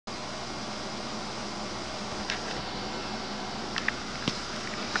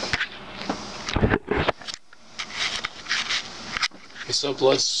What's up,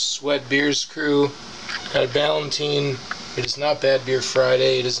 Let's Sweat Beers crew? Got a Ballantine. It is not Bad Beer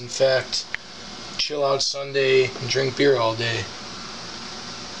Friday. It is in fact Chill Out Sunday and drink beer all day.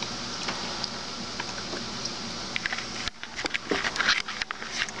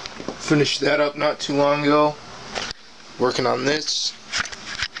 Finished that up not too long ago. Working on this.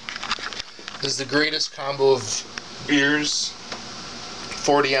 This is the greatest combo of beers,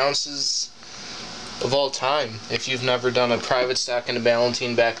 40 ounces of all time. If you've never done a private stock and a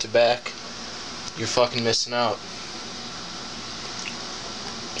Ballantine back to back, you're fucking missing out.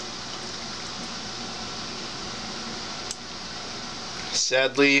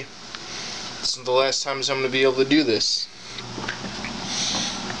 Sadly, this is the last time I'm going to be able to do this.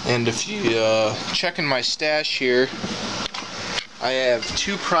 And if you check in my stash here, I have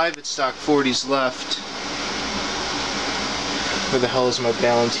 2 private stock 40s left. Where the hell is my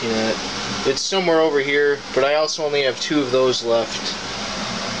Ballantine at? It's somewhere over here, but I also only have 2 of those left.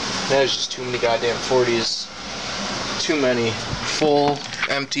 That is just too many goddamn 40s. Too many. Full,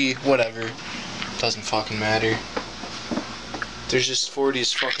 empty, whatever. Doesn't fucking matter. There's just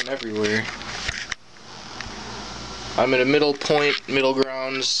 40s fucking everywhere. I'm at a middle point, middle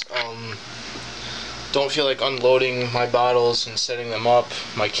grounds. Don't feel like unloading my bottles and setting them up.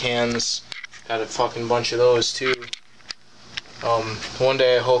 My cans, got a fucking bunch of those too. One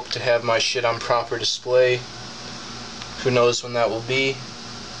day I hope to have my shit on proper display. Who knows when that will be.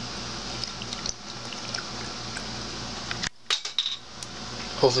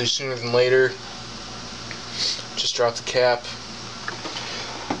 Hopefully sooner than later. Just drop the cap.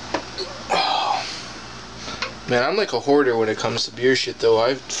 Man, I'm like a hoarder when it comes to beer shit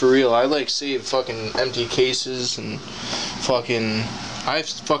though. For real, I like save fucking empty cases and fucking, I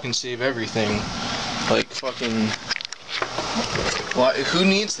fucking save everything. Like fucking, well, who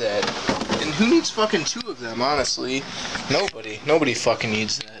needs that? And who needs fucking 2 of them, honestly? Nobody fucking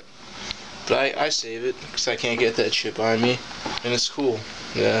needs that. But I save it, because I can't get that shit by me. And it's cool.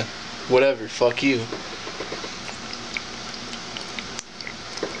 Yeah, whatever, fuck you.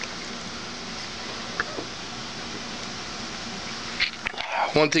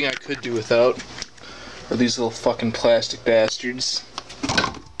 One thing I could do without are these little fucking plastic bastards.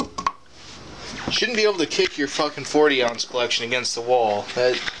 Shouldn't be able to kick your fucking 40-ounce collection against the wall.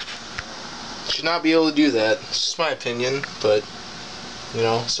 That should not be able to do that. It's just my opinion, but you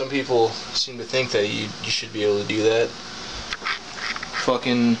know, some people seem to think that you should be able to do that.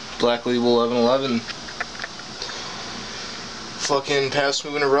 Fucking Black Label 1111. Fucking past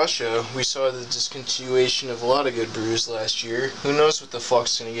moving to Russia, we saw the discontinuation of a lot of good brews last year. Who knows what the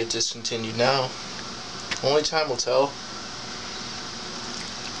fuck's gonna get discontinued now? Only time will tell.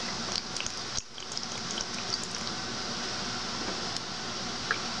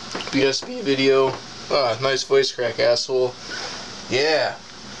 BSB video. Ah, nice voice crack, asshole. Yeah.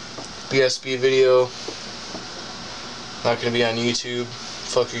 BSB video. Not gonna be on YouTube.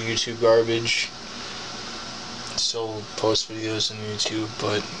 Fuck your YouTube garbage. Still post videos on YouTube,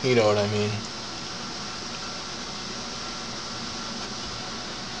 but you know what I mean.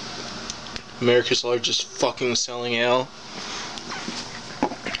 America's largest fucking selling ale.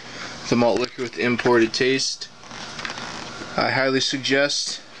 The malt liquor with imported taste. I highly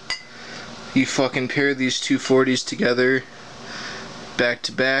suggest you fucking pair these 2 40s together back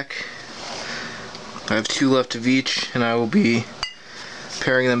to back. I have 2 left of each, and I will be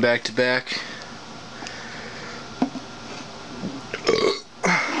pairing them back to back.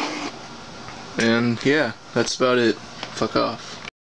 And yeah, that's about it. Fuck off.